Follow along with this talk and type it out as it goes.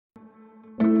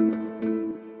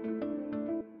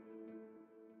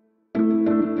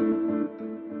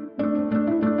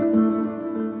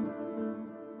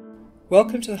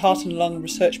Welcome to the Heart and Lung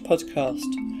Research Podcast,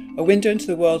 a window into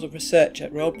the world of research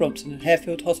at Royal Brompton and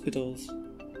Harefield hospitals.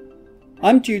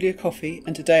 I'm Julia Coffey,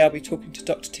 and today I'll be talking to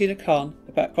Dr Dr Cowan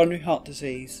about coronary heart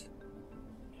disease.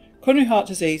 Coronary heart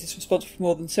disease is responsible for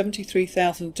more than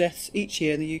 73,000 deaths each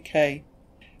year in the UK.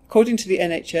 According to the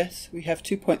NHS, we have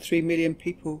 2.3 million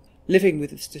people living with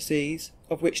this disease,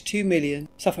 of which 2 million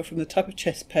suffer from the type of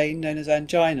chest pain known as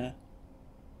angina.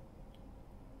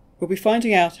 We'll be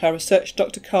finding out how research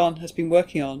Dr Cowan has been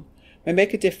working on may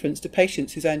make a difference to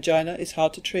patients whose angina is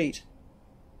hard to treat.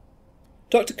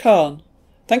 Dr Cowan,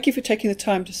 thank you for taking the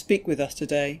time to speak with us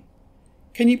today.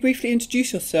 Can you briefly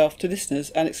introduce yourself to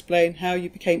listeners and explain how you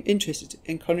became interested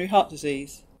in coronary heart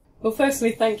disease? Well,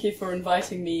 firstly, thank you for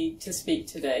inviting me to speak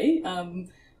today.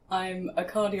 I'm a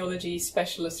cardiology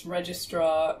specialist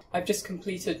registrar. I've just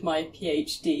completed my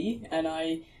PhD, and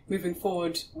moving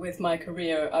forward with my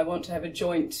career, I want to have a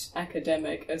joint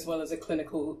academic as well as a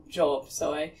clinical job,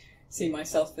 so I see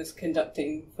myself as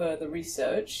conducting further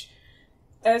research.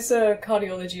 As a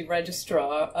cardiology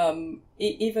registrar,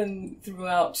 even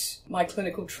throughout my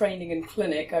clinical training and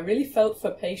clinic, I really felt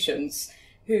for patients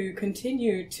who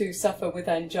continue to suffer with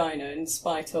angina in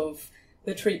spite of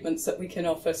the treatments that we can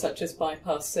offer, such as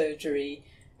bypass surgery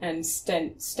and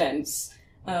stents.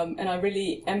 And I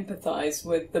really empathise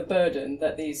with the burden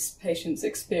that these patients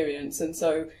experience. And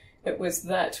so it was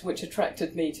that which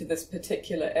attracted me to this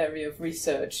particular area of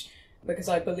research, because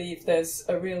I believe there's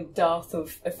a real dearth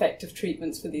of effective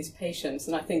treatments for these patients.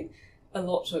 And I think a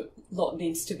lot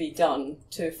needs to be done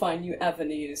to find new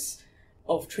avenues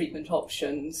of treatment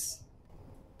options.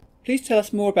 Please tell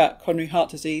us more about coronary heart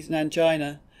disease and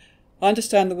angina. I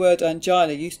understand the word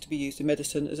angina used to be used in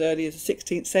medicine as early as the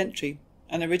 16th century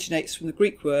and originates from the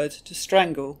Greek word to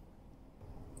strangle.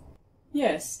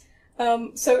 Yes.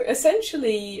 So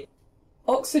essentially,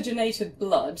 oxygenated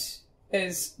blood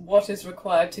is what is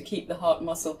required to keep the heart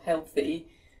muscle healthy,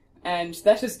 and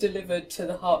that is delivered to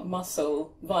the heart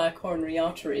muscle via coronary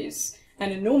arteries.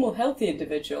 And in normal healthy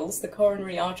individuals, the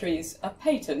coronary arteries are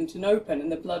patent and open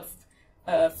and the blood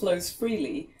flows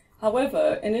freely.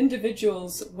 However, in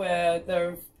individuals where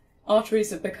their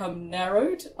arteries have become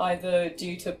narrowed, either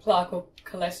due to plaque or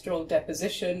cholesterol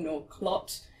deposition or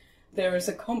clot, there is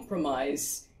a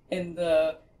compromise in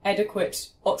the adequate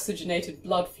oxygenated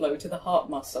blood flow to the heart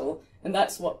muscle, and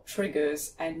that's what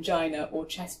triggers angina or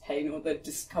chest pain or the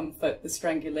discomfort, the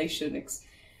strangulation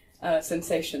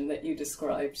sensation that you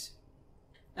described.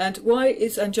 And why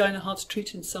is angina hard to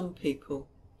treat in some people?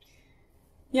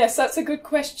 Yes, that's a good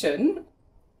question.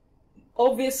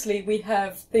 Obviously, we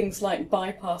have things like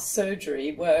bypass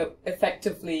surgery, where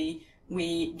effectively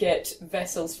we get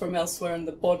vessels from elsewhere in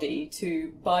the body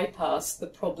to bypass the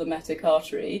problematic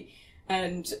artery.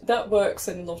 And that works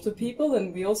in a lot of people.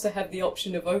 And we also have the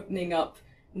option of opening up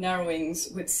narrowings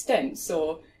with stents,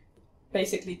 or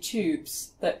basically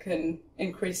tubes that can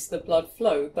increase the blood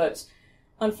flow. But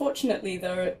unfortunately,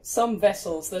 there are some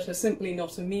vessels that are simply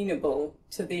not amenable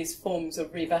to these forms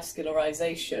of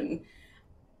revascularisation.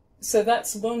 So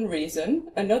that's one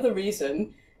reason. Another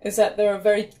reason is that there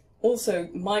are also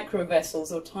micro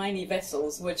vessels or tiny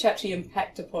vessels which actually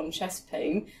impact upon chest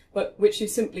pain, but which you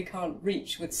simply can't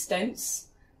reach with stents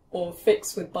or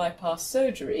fix with bypass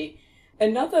surgery.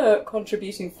 Another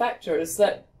contributing factor is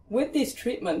that with these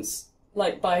treatments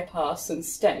like bypass and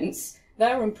stents,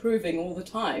 they're improving all the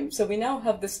time. So we now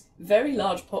have this very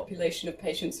large population of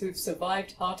patients who've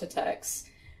survived heart attacks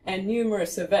and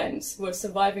numerous events, who are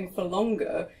surviving for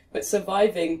longer, but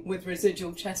surviving with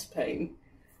residual chest pain.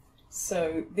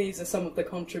 So these are some of the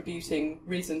contributing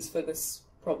reasons for this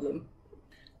problem.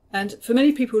 And for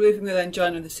many people living with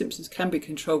angina, the symptoms can be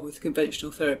controlled with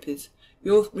conventional therapies.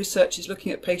 Your research is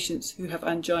looking at patients who have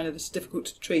angina that's difficult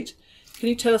to treat. Can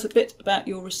you tell us a bit about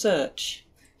your research?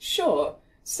 Sure.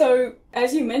 So,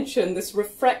 as you mentioned, this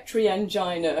refractory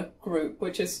angina group,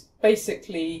 which is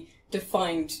basically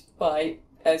defined by,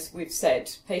 as we've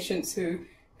said, patients who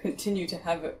continue to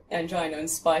have angina in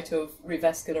spite of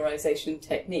revascularisation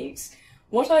techniques.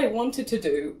 What I wanted to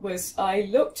do was I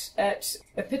looked at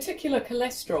a particular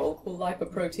cholesterol called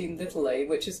lipoprotein a,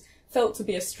 which is felt to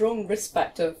be a strong risk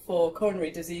factor for coronary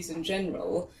disease in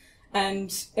general.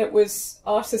 And it was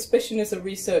our suspicion as a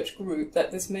research group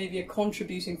that this may be a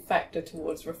contributing factor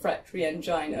towards refractory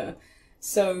angina.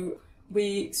 So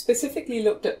we specifically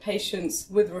looked at patients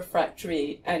with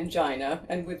refractory angina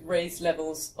and with raised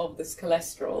levels of this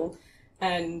cholesterol,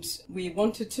 and we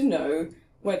wanted to know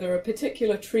whether a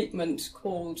particular treatment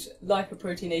called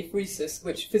lipoprotein apheresis,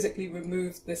 which physically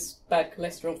removes this bad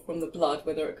cholesterol from the blood,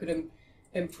 whether it could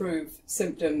improve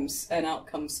symptoms and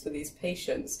outcomes for these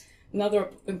patients. Another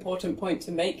important point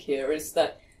to make here is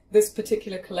that this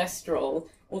particular cholesterol,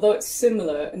 although it's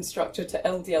similar in structure to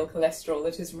LDL cholesterol,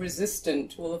 it is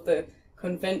resistant to all of the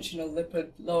conventional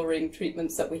lipid-lowering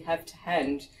treatments that we have to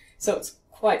hand. So it's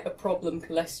quite a problem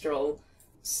cholesterol.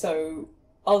 So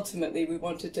ultimately, we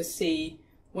wanted to see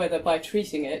whether by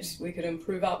treating it, we could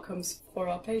improve outcomes for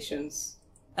our patients.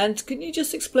 And can you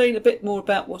just explain a bit more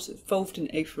about what's involved in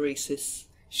apheresis?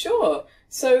 Sure.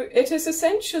 So it is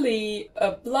essentially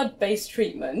a blood-based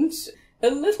treatment, a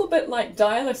little bit like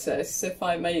dialysis, if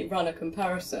I may run a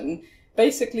comparison.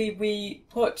 Basically,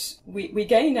 we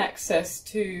gain access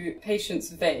to patients'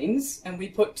 veins, and we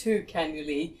put 2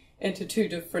 cannulae into 2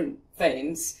 different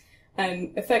veins.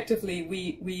 And effectively,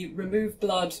 we remove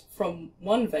blood from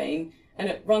one vein, and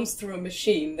it runs through a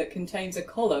machine that contains a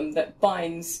column that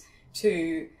binds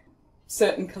to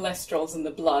certain cholesterols in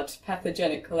the blood,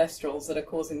 pathogenic cholesterols that are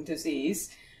causing disease.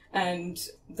 And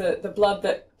the blood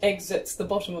that exits the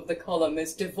bottom of the column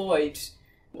is devoid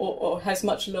or has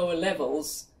much lower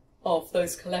levels of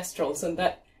those cholesterols, and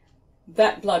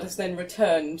that blood is then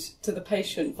returned to the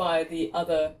patient via the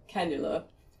other cannula.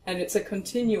 And it's a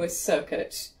continuous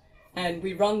circuit, and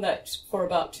we run that for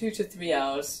about 2 to 3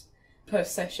 hours per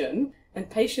session, and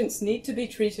patients need to be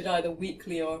treated either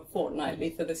weekly or fortnightly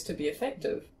for this to be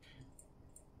effective.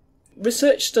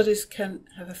 Research studies can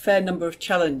have a fair number of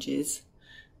challenges.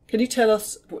 Can you tell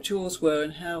us what yours were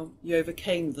and how you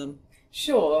overcame them?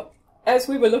 Sure. As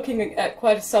we were looking at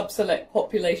quite a subselect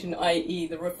population, i.e.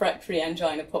 the refractory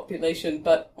angina population,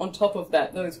 but on top of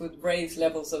that, those with raised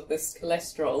levels of this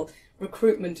cholesterol,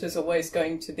 recruitment is always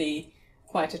going to be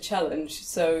quite a challenge.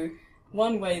 So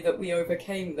one way that we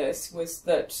overcame this was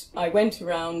that I went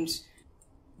around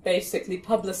basically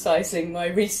publicising my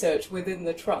research within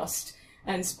the trust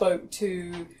and spoke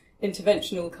to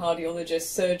interventional cardiologists,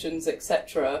 surgeons,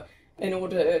 etc., in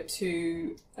order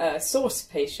to source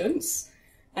patients.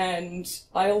 And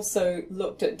I also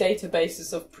looked at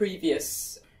databases of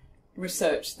previous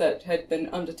research that had been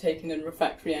undertaken in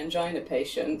refractory angina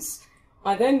patients.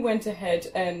 I then went ahead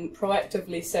and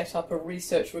proactively set up a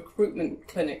research recruitment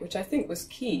clinic, which I think was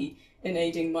key in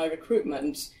aiding my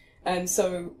recruitment. And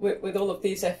so with all of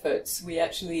these efforts, we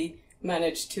actually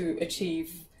managed to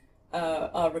achieve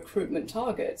our recruitment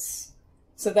targets.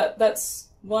 So that's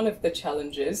one of the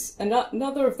challenges. And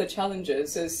another of the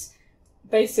challenges is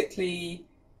basically,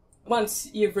 once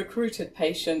you've recruited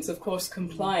patients, of course,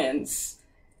 compliance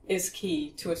is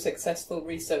key to a successful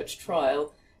research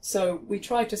trial. So we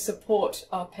tried to support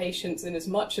our patients in as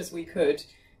much as we could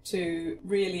to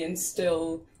really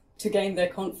to gain their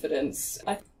confidence.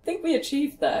 I think we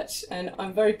achieved that, and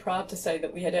I'm very proud to say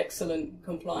that we had excellent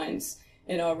compliance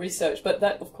in our research, but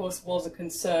that of course was a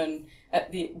concern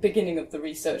at the beginning of the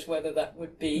research, whether that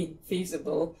would be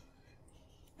feasible.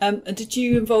 And did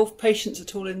you involve patients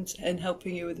at all in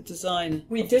helping you with the design?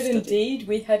 We did indeed.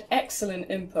 We had excellent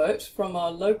input from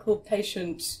our local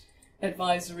patient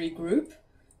advisory group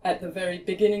at the very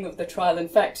beginning of the trial. In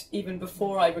fact, even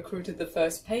before I recruited the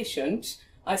first patient,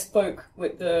 I spoke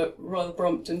with the Royal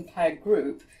Brompton PAG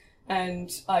group,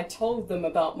 and I told them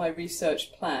about my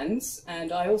research plans,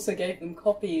 and I also gave them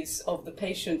copies of the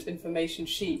patient information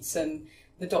sheets and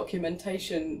the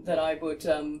documentation that I would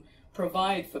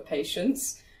provide for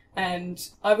patients. And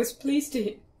I was pleased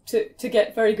to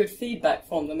get very good feedback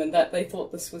from them, and that they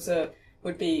thought this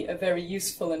would be a very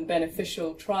useful and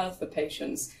beneficial trial for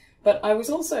patients. But I was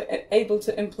also able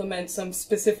to implement some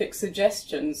specific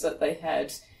suggestions that they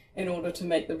had in order to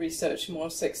make the research more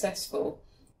successful.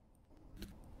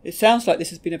 It sounds like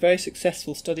this has been a very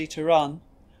successful study to run.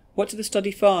 What did the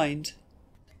study find?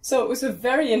 So it was a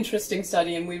very interesting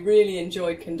study, and we really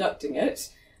enjoyed conducting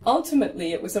it.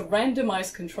 Ultimately, it was a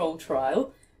randomized controlled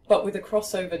trial, but with a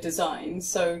crossover design.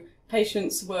 So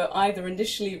patients were either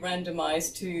initially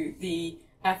randomized to the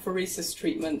apheresis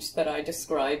treatment that I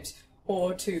described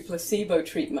or to placebo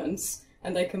treatments,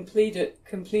 and they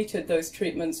completed those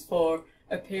treatments for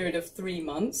a period of 3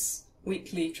 months,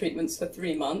 weekly treatments for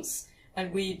 3 months.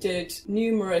 And we did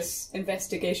numerous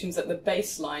investigations at the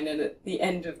baseline and at the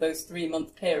end of those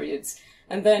 3-month periods.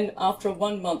 And then after a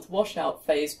 1-month washout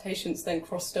phase, patients then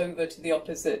crossed over to the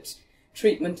opposite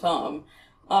treatment arm.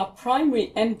 Our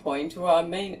primary endpoint, or our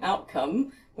main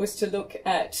outcome, was to look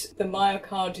at the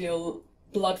myocardial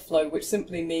blood flow, which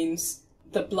simply means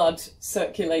the blood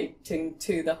circulating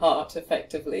to the heart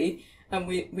effectively. And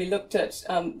we looked at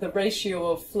the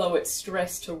ratio of flow at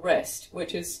stress to rest,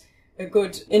 which is a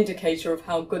good indicator of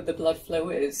how good the blood flow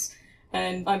is.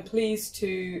 And I'm pleased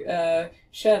to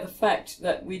share the fact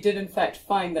that we did in fact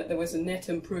find that there was a net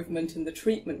improvement in the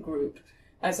treatment group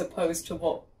as opposed to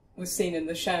what was seen in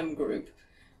the sham group.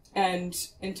 And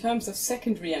in terms of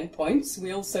secondary endpoints,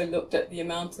 we also looked at the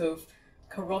amount of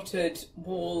carotid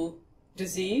wall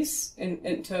disease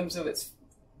in terms of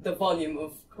the volume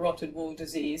of carotid wall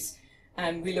disease.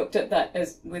 And we looked at that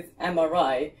with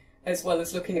MRI, as well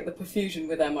as looking at the perfusion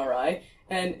with MRI.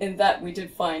 And in that, we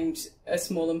did find a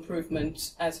small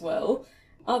improvement as well.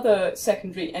 Other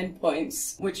secondary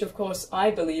endpoints, which of course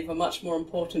I believe are much more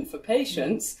important for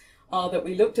patients, are that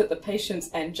we looked at the patient's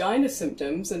angina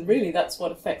symptoms, and really that's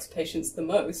what affects patients the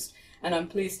most. And I'm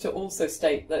pleased to also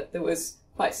state that there was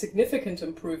quite significant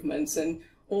improvements in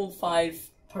all 5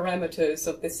 parameters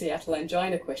of the Seattle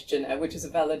Angina Questionnaire, which is a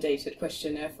validated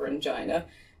questionnaire for angina.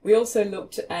 We also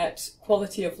looked at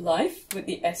quality of life with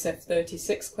the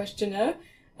SF-36 questionnaire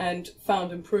and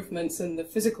found improvements in the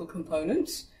physical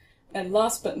component. And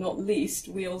last but not least,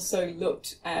 we also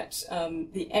looked at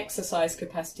the exercise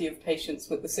capacity of patients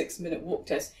with the 6-minute walk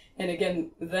test. And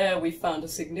again, there we found a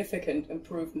significant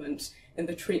improvement in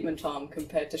the treatment arm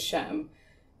compared to sham.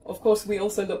 Of course, we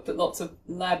also looked at lots of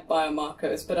lab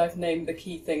biomarkers, but I've named the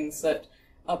key things that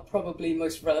are probably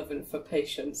most relevant for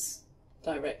patients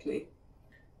directly.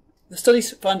 The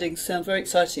study's findings sound very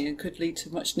exciting and could lead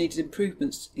to much needed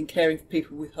improvements in caring for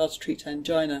people with hard to treat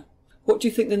angina. What do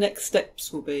you think the next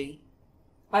steps will be?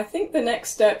 I think the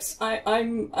next steps,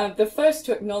 I'm the first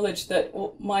to acknowledge that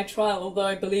my trial, although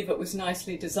I believe it was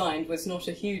nicely designed, was not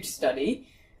a huge study.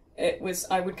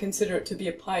 I would consider it to be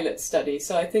a pilot study.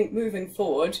 So I think moving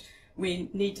forward, we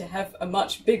need to have a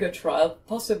much bigger trial,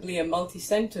 possibly a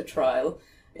multi-center trial,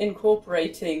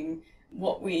 incorporating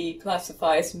what we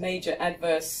classify as major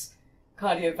adverse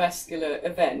cardiovascular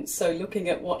events. So looking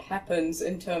at what happens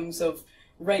in terms of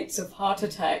rates of heart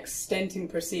attacks, stenting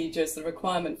procedures, the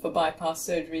requirement for bypass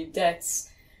surgery, deaths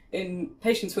in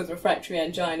patients with refractory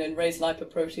angina and raised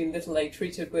lipoprotein a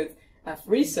treated with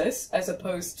apheresis as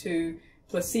opposed to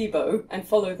placebo, and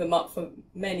follow them up for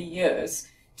many years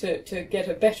to get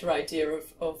a better idea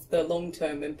of the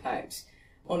long-term impact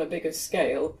on a bigger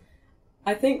scale.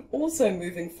 I think also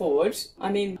moving forward,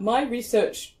 I mean, my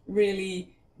research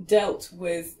really dealt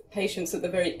with patients at the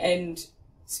very end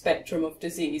spectrum of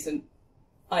disease, and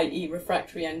i.e.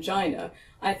 refractory angina.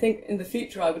 I think in the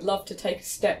future I would love to take a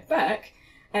step back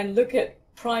and look at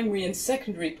primary and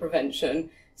secondary prevention.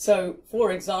 So,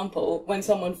 for example, when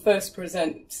someone first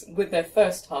presents with their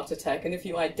first heart attack, and if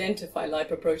you identify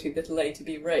lipoprotein a to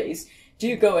be raised, do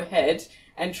you go ahead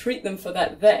and treat them for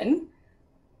that then,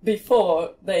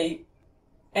 before they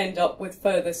end up with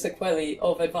further sequelae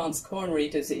of advanced coronary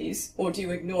disease, or do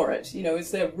you ignore it? You know, is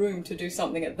there room to do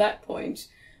something at that point?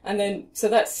 And then, so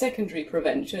that's secondary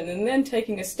prevention. And then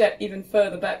taking a step even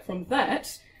further back from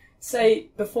that, say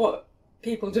before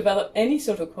people develop any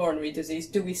sort of coronary disease,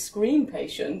 do we screen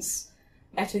patients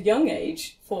at a young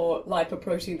age for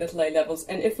lipoprotein a levels?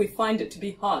 And if we find it to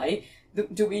be high,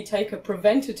 do we take a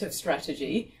preventative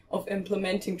strategy of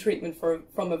implementing treatment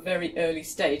from a very early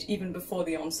stage, even before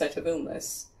the onset of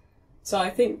illness? So I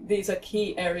think these are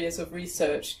key areas of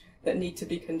research that need to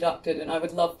be conducted, and I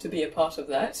would love to be a part of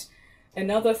that.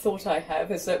 Another thought I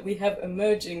have is that we have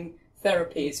emerging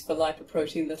therapies for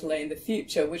lipoprotein in the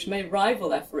future, which may rival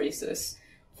apheresis.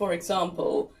 For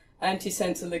example,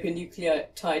 antisense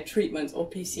oligonucleotide treatments or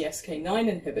PCSK9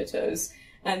 inhibitors,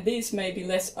 and these may be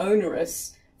less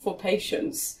onerous for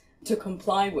patients to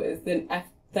comply with than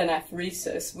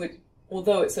apheresis, which,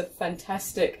 although it's a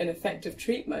fantastic and effective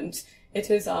treatment,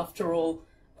 it is, after all,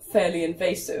 fairly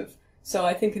invasive. So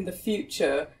I think in the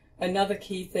future, another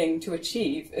key thing to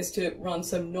achieve is to run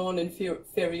some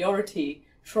non-inferiority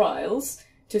trials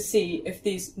to see if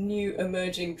these new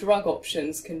emerging drug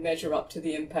options can measure up to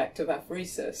the impact of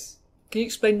apheresis. Can you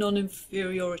explain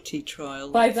non-inferiority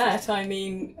trials? By that I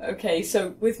mean, okay,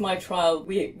 so with my trial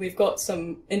we've got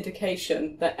some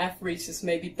indication that apheresis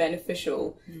may be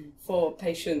beneficial for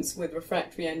patients with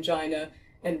refractory angina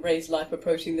and raised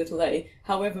lipoprotein a.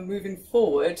 However, moving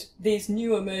forward, these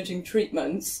new emerging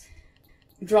treatments,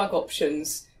 drug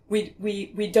options,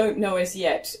 we don't know as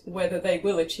yet whether they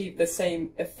will achieve the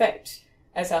same effect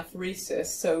as apheresis.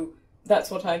 So that's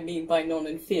what I mean by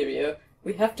non-inferior.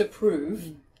 We have to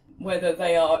prove whether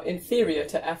they are inferior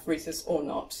to apheresis or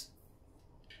not,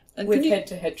 and with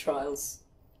head-to-head trials.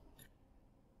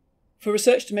 For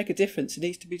research to make a difference, it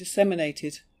needs to be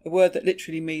disseminated, a word that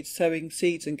literally means sowing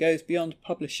seeds and goes beyond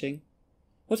publishing.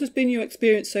 What has been your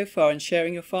experience so far in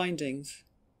sharing your findings?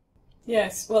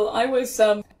 Yes, well, I was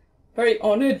very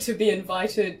honoured to be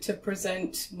invited to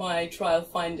present my trial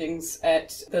findings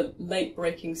at the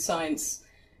late-breaking science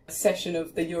session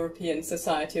of the European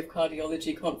Society of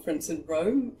Cardiology conference in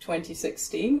Rome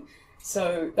 2016.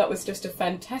 So that was just a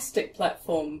fantastic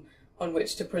platform on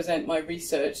which to present my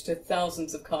research to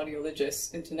thousands of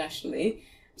cardiologists internationally.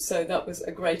 So that was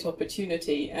a great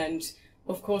opportunity. And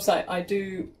of course, I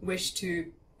do wish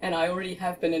to, and I already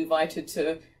have been invited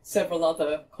to several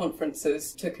other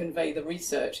conferences to convey the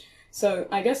research. So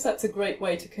I guess that's a great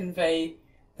way to convey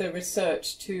the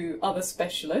research to other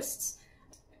specialists.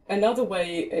 Another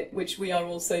way which we are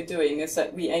also doing is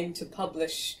that we aim to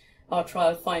publish our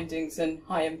trial findings in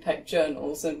high-impact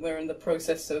journals, and we're in the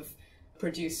process of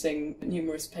producing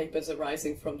numerous papers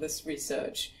arising from this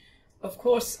research. Of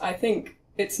course, I think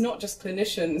it's not just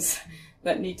clinicians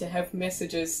that need to have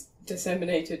messages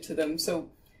disseminated to them, so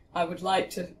I would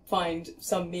like to find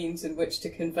some means in which to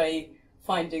convey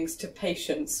findings to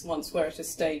patients once we're at a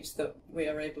stage that we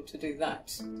are able to do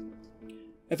that.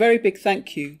 A very big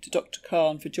thank you to Dr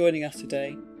Cowan for joining us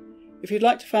today. If you'd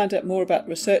like to find out more about the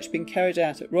research being carried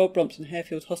out at Royal Brompton and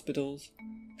Harefield Hospitals,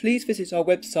 please visit our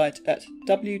website at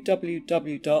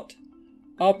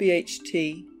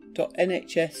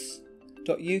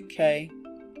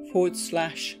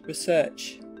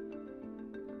www.rbht.nhs.uk/research.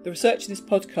 The research in this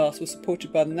podcast was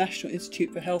supported by the National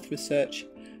Institute for Health Research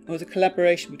and was a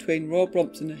collaboration between Royal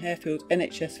Brompton and Harefield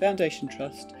NHS Foundation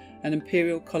Trust and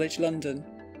Imperial College London.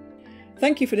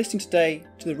 Thank you for listening today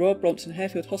to the Royal Brompton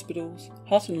Harefield Hospitals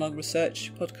Heart and Lung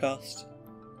Research podcast.